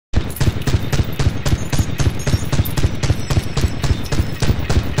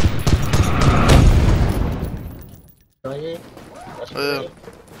Yeah.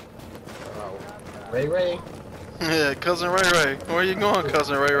 Ray Ray? Yeah, cousin Ray Ray. Where you going,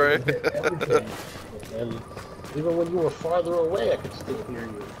 cousin Ray Ray? Everything. And even when you were farther away, I could still hear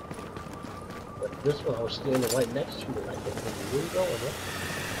you. But this one, I was standing right next to you, and I could hear you. Where you going, huh?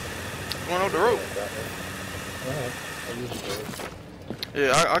 Going up the road. Alright, I usually do.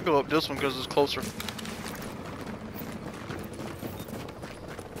 Yeah, I go up this one because it's closer.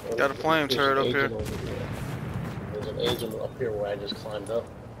 Got a flame turret up here. There's an agent up here where I just climbed up.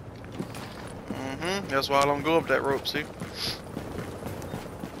 That's why I don't go up that rope, see?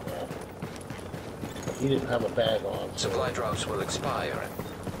 Yeah. He didn't have a bag on. So. Supply drops will expire in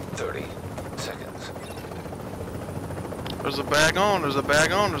 30 seconds. There's a bag on, there's a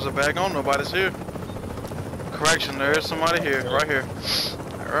bag on, there's a bag on, nobody's here. Correction, there is somebody here, right here.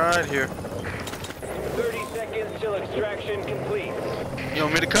 Right here. 30 seconds till extraction complete. You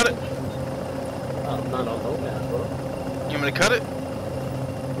want me to cut it? I'm not on Nomad, bro. You want me to cut it?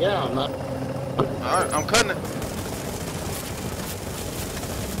 Yeah, I'm not. Alright, I'm cutting it.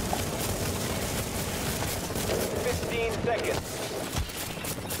 Seconds.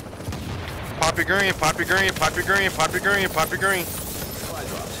 Poppy green, poppy green, poppy green, poppy green, poppy green. Supply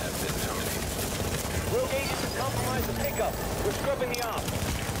drops have been terminated. Rogue agents have compromised the pickup. We're scrubbing the op.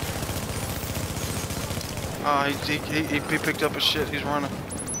 He picked up his shit, he's running.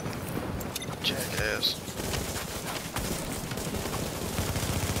 Jackass.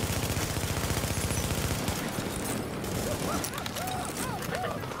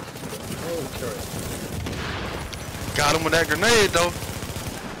 Got him with that grenade though.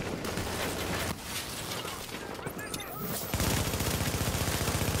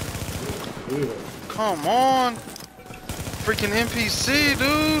 Come on. Freaking NPC,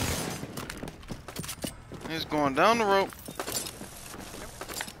 dude. He's going down the rope.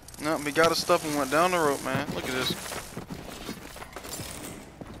 Nope, he got his stuff and went down the rope, man. Look at this.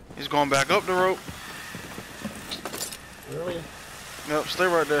 He's going back up the rope. Really? Yep, stay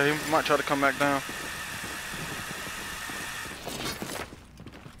right there. He might try to come back down.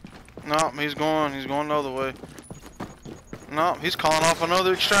 Nope, he's going the other way. Nope, he's calling off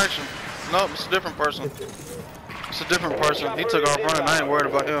another extraction. Nope, it's a different person. It's a different person. He took off running. I ain't worried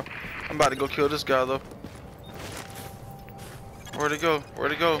about him. I'm about to go kill this guy though. Where'd he go?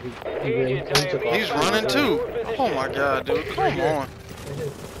 Where'd he go? He's running too. Oh my god, dude. Come on.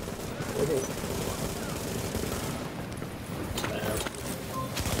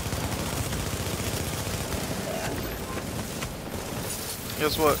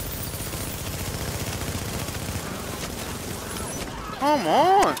 Guess what? Come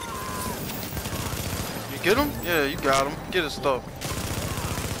on! You get him? Yeah, you got him. Get his stuff.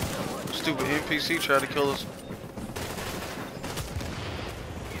 Stupid NPC tried to kill us.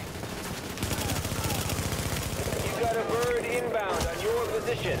 You got a bird inbound on your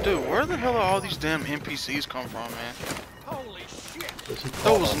position. Dude, where the hell are all these damn NPCs come from, man? Holy shit!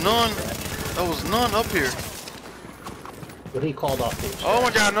 There was none up here. But he called off the Oh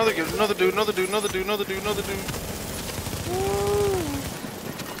my god, another dude. Woo.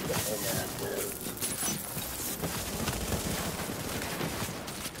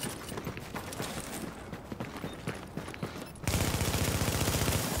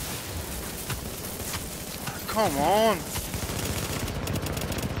 Come on.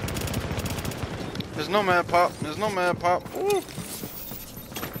 There's no mad pop. There's no mad pop. Woo.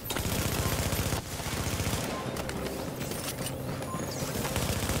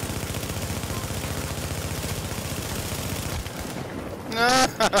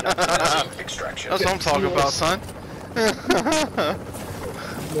 Extraction. That's what I'm talking about, son.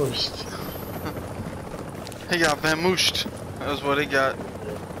 He got vamooshed. That's what he got.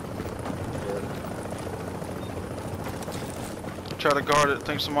 Try to guard it.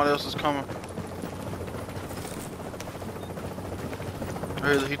 Think somebody else is coming.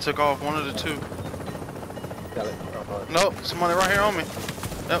 Or either he took off. One of the two. Got it. Nope. Somebody right here on me.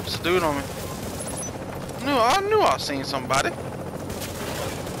 Yep, it's a dude on me. I knew I seen somebody.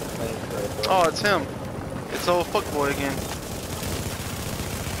 Oh, it's him. It's old fuckboy again.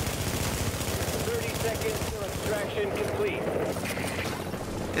 30 seconds till extraction complete.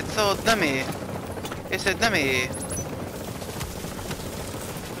 It's old dummy. It's a dummy.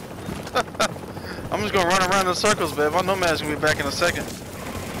 I'm just gonna run around in circles, babe. I know Matt's gonna be back in a second. 15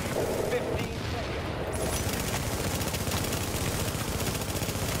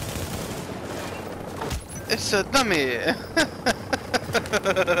 seconds. It's a dummy.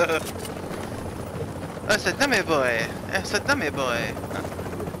 It's a dummy boy. It's a dummy boy.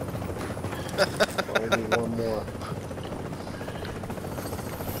 Only one more.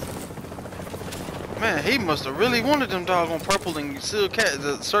 Man, he must have really wanted them doggone purple and seal cat,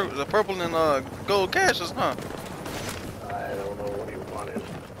 the purple and gold caches, huh? I don't know what he wanted.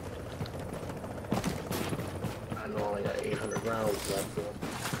 I know I got 800 rounds left though.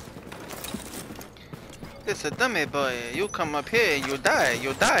 It's a dummy boy. You come up here, you die.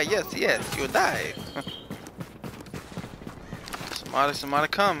 You die. Yes, yes, you die. Somebody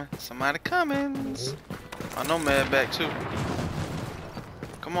coming. Somebody coming. I know man back too.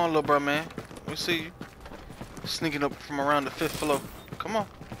 Come on, little bro, man. We see you. Sneaking up from around the 5th floor. Come on.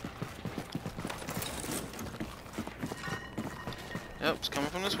 Yep, it's coming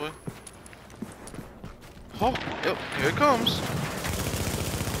from this way. Oh, yep, here it comes.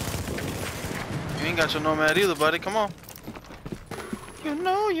 You ain't got your nomad either, buddy. Come on. You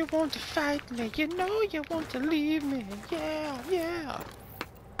know you want to fight me. You know you want to leave me. Yeah, yeah.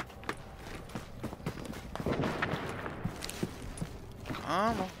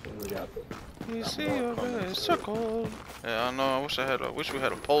 Come on. You see a red circle. Yeah, I know. I wish we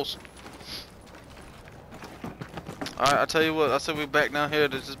had a pulse. Alright, I tell you what. I said we back down here.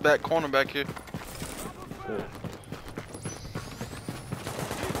 There's this back corner back here. Cool.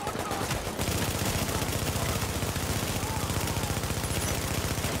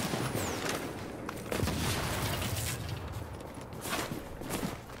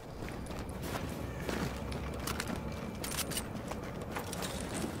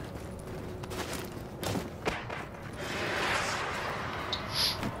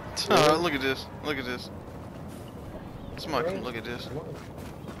 Look at this. Look at this. Somebody come look at this.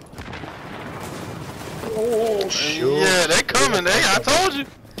 Oh, shoot. Yeah, they coming. I told you.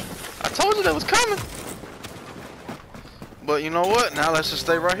 I told you they was coming. But you know what? Now let's just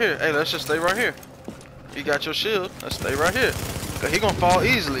stay right here. Hey, let's just stay right here. You got your shield. Let's stay right here. Cause he gonna fall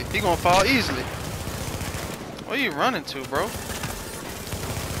easily. He gonna fall easily. Where you running to, bro?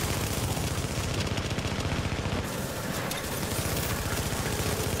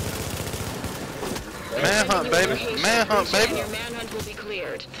 Manhunt, baby. Manhunt, baby. Your manhunt will be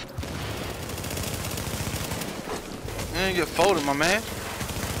cleared. You didn't get folded, my man.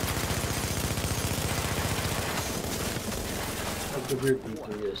 How good your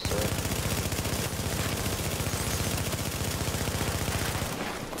D3 is, sir.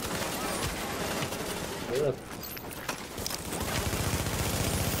 Yeah.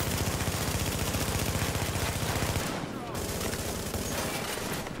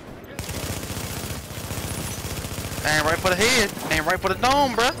 Ain't right for the head. Ain't right for the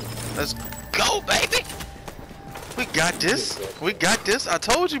dome, bruh. Let's go, baby. We got this. We got this. I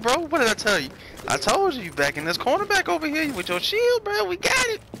told you, bro. What did I tell you? I told you. You back in this corner back over here with your shield, bro. We got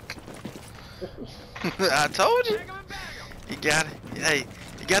it. I told you. You got it. Hey,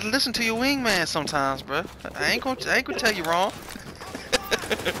 you gotta listen to your wingman sometimes, bro. I ain't gonna tell you wrong.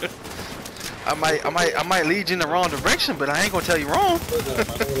 I might lead you in the wrong direction, but I ain't gonna tell you wrong.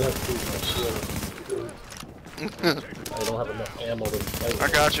 I don't have enough ammo to fight. I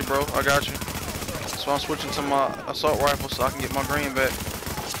got you, bro. I got you. So I'm switching to my assault rifle so I can get my green back.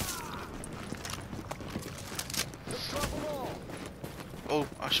 Oh,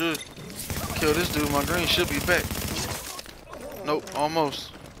 I should kill this dude. My green should be back. Nope,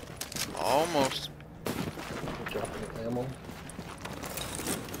 almost. Almost. Dropping the ammo.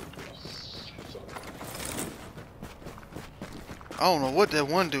 I don't know what that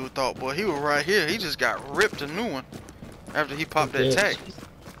one dude thought, boy. He was right here. He just got ripped a new one after he popped that tag.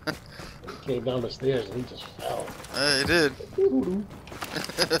 He came down the stairs and he just fell. He did.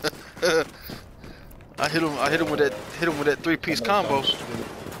 I hit him with that 3-piece combo.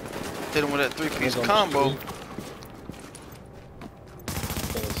 Hit him with that 3-piece combo. And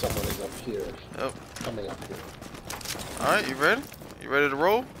someone is up here. Yep. Coming up here. Alright, you ready? You ready to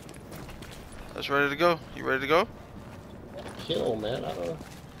roll? That's ready to go. You ready to go? Kill, man. I don't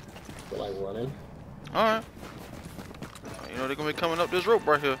feel like running. Alright. You know they're gonna be coming up this rope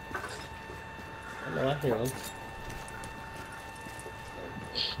right here. I know, I hear him.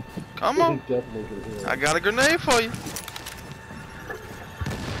 Come on. Definitely can hear him. I got a grenade for you.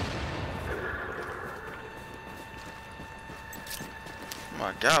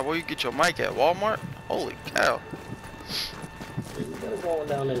 My God, where you get your mic at? Walmart? Holy cow. You better go on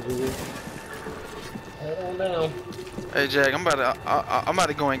down there, dude. Head on down. Hey Jack, I'm about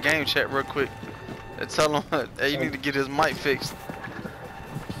to go in game chat real quick and tell him, hey, you need to get his mic fixed.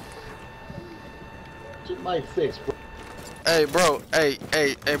 Get your mic fixed, bro. Hey bro,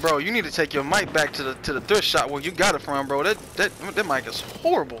 hey bro, you need to take your mic back to the thrift shop where you got it from, bro. That mic is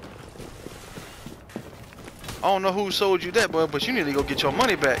horrible. I don't know who sold you that, bro, but you need to go get your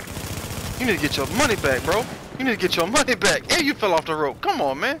money back. You need to get your money back, bro. You need to get your money back. And you fell off the rope. Come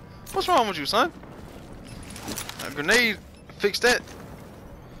on, man. What's wrong with you, son? grenade. Fix that.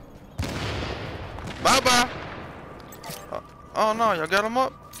 Bye bye. Oh no, y'all got him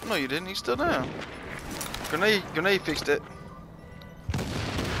up? No, you didn't. He's still down. Grenade fixed that.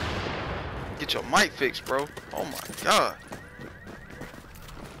 Get your mic fixed, bro. Oh my god.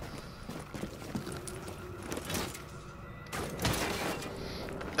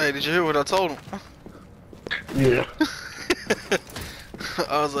 Hey, did you hear what I told him? Yeah.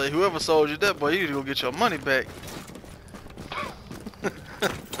 I was like, whoever sold you that, boy, you need to go get your money back.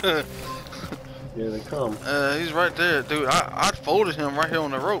 Here they come. He's right there, dude. I folded him right here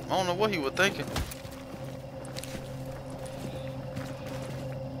on the rope. I don't know what he was thinking.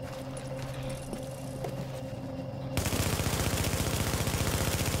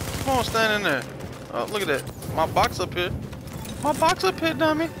 Keep on standing there. Oh, look at that. My box up here. My box up here,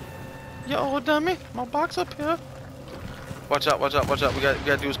 dummy. Yo, dummy. My box up here. Watch out, watch out, watch out. We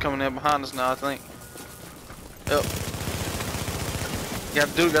got dudes coming in behind us now, I think. Yep. Got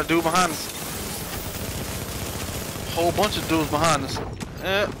a dude behind us. Whole bunch of dudes behind us.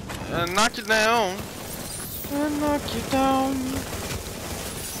 Yeah, and knock you down. And knock you down.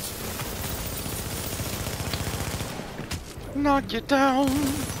 Knock you down.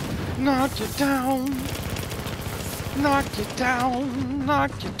 Knock you down. Knock you down.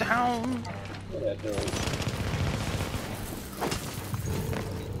 Knock you down. Yeah, dude.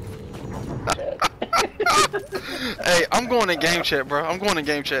 Hey, I'm going in game chat, bro. I'm going in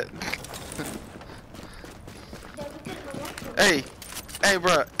game chat. Hey,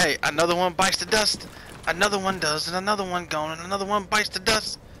 bro. Hey, another one bites the dust. Another one does, and another one gone, and another one bites the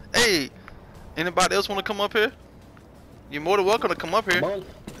dust. Hey, anybody else want to come up here? You're more than welcome to come up here. Come on.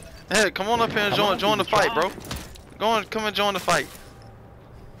 Hey, come on up here and join the fight, bro. Come and join the fight.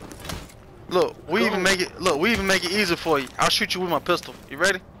 Look, we even make it easier for you. I'll shoot you with my pistol. You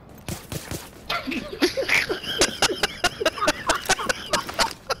ready?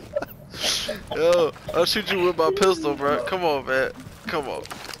 Yo, I'll shoot you with my pistol, bro. Come on, man. Come on.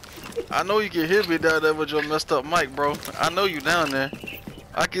 I know you can hear me down there with your messed up mic, bro. I know you down there.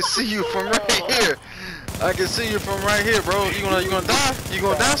 I can see you from right here. I can see you from right here, bro. You gonna die? You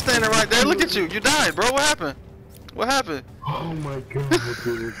gonna die standing right there? Look at you. You died, bro. What happened? What happened? Oh my god,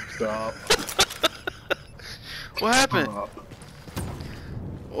 dude, stop. What happened? Stop.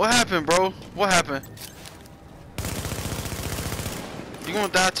 What happened, bro? What happened? You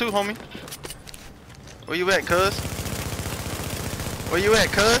gonna die too, homie? Where you at, cuz? Where you at,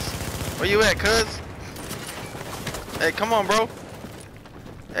 cuz? Where you at, cuz? Hey, come on, bro.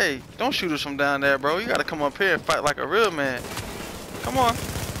 Hey, don't shoot us from down there, bro. You gotta come up here and fight like a real man. Come on.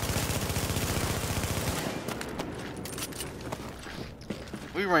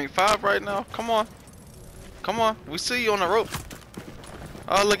 We rank 5 right now. Come on. Come on. We see you on the rope.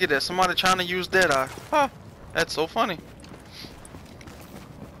 Oh, look at that. Somebody trying to use Deadeye. Huh. That's so funny.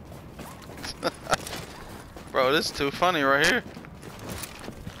 Bro, this is too funny right here.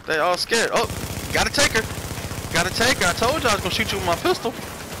 They all scared. Oh, gotta take her. Gotta take her. I told you I was gonna shoot you with my pistol.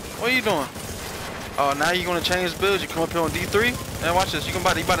 What are you doing? Oh, now you're gonna change builds. You come up here on D3. And watch this. You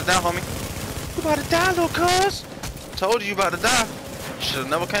about to die, homie. You about to die, little cuz. Told you about to die. Should've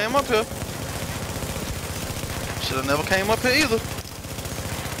never came up here. Should've never came up here either.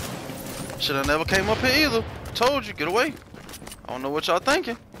 Should've never came up here either. Told you, get away. I don't know what y'all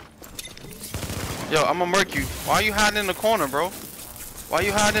thinking. Yo, I'ma murk you. Why are you hiding in the corner, bro? Why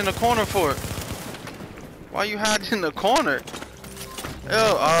you hiding in the corner for it? Why you hiding in the corner?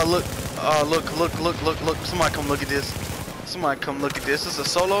 Yo, look. Look. Somebody come look at this. Somebody come look at this. It's a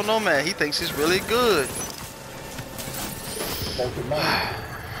solo nomad. He thinks he's really good.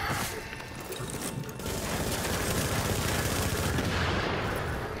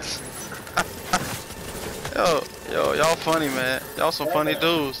 Yo, y'all funny, man. Y'all some funny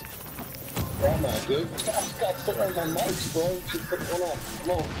dudes. Oh my dude. I've got something on my mics, bro. Just put one on.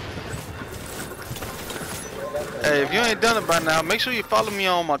 Come on. Hey, if you ain't done it by now, make sure you follow me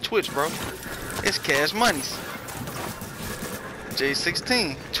on my Twitch, bro. It's Cash Monies.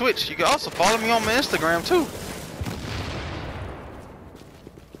 J16. Twitch. You can also follow me on my Instagram, too.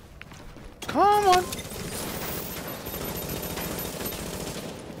 Come on.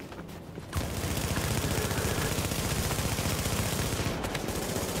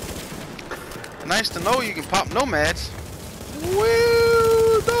 Nice to know you can pop nomads.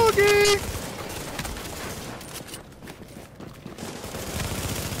 Woo, doggy.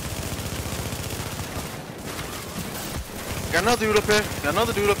 Got another dude up here. Got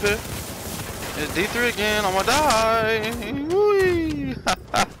another dude up here. It's D3 again. I'm gonna die. Woo.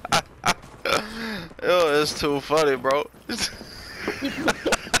 Yo, it's too funny, bro.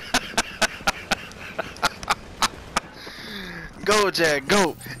 Go, Jag,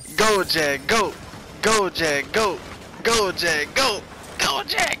 go. Go, Jag, go. Go, Jag, go. Go, Jag, go. Go,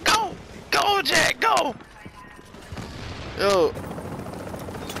 Jag, go. Go, Jag, go. Yo.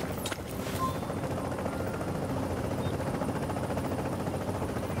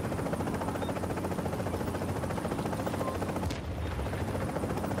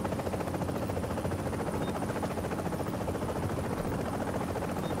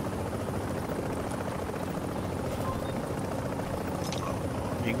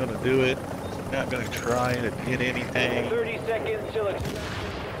 Ain't gonna do it. Not gonna try to hit anything. 30 seconds till it's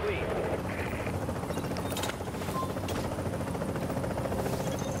complete.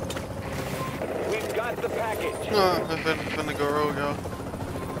 We've got the package. I'm finna go rogue, y'all.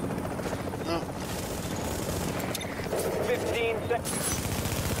 No. 15 seconds.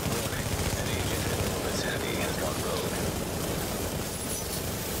 An agent that's heavy has gone rogue.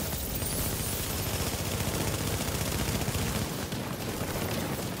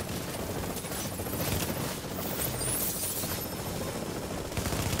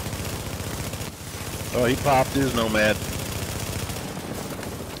 Oh, he popped his nomad.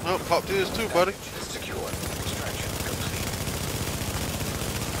 Oh, popped his too, buddy. Secure. Extraction complete.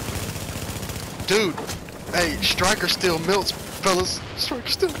 Dude, hey, Striker still melts, fellas. Striker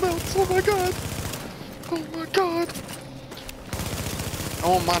still melts. Oh my god. Oh my god. I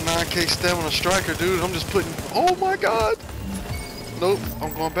want my 9K stamina Striker, dude. I'm just putting. Oh my god. Nope,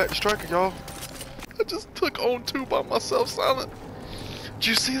 I'm going back to Striker, y'all. I just took on 2 by myself, Silent. Did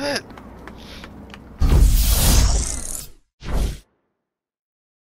you see that?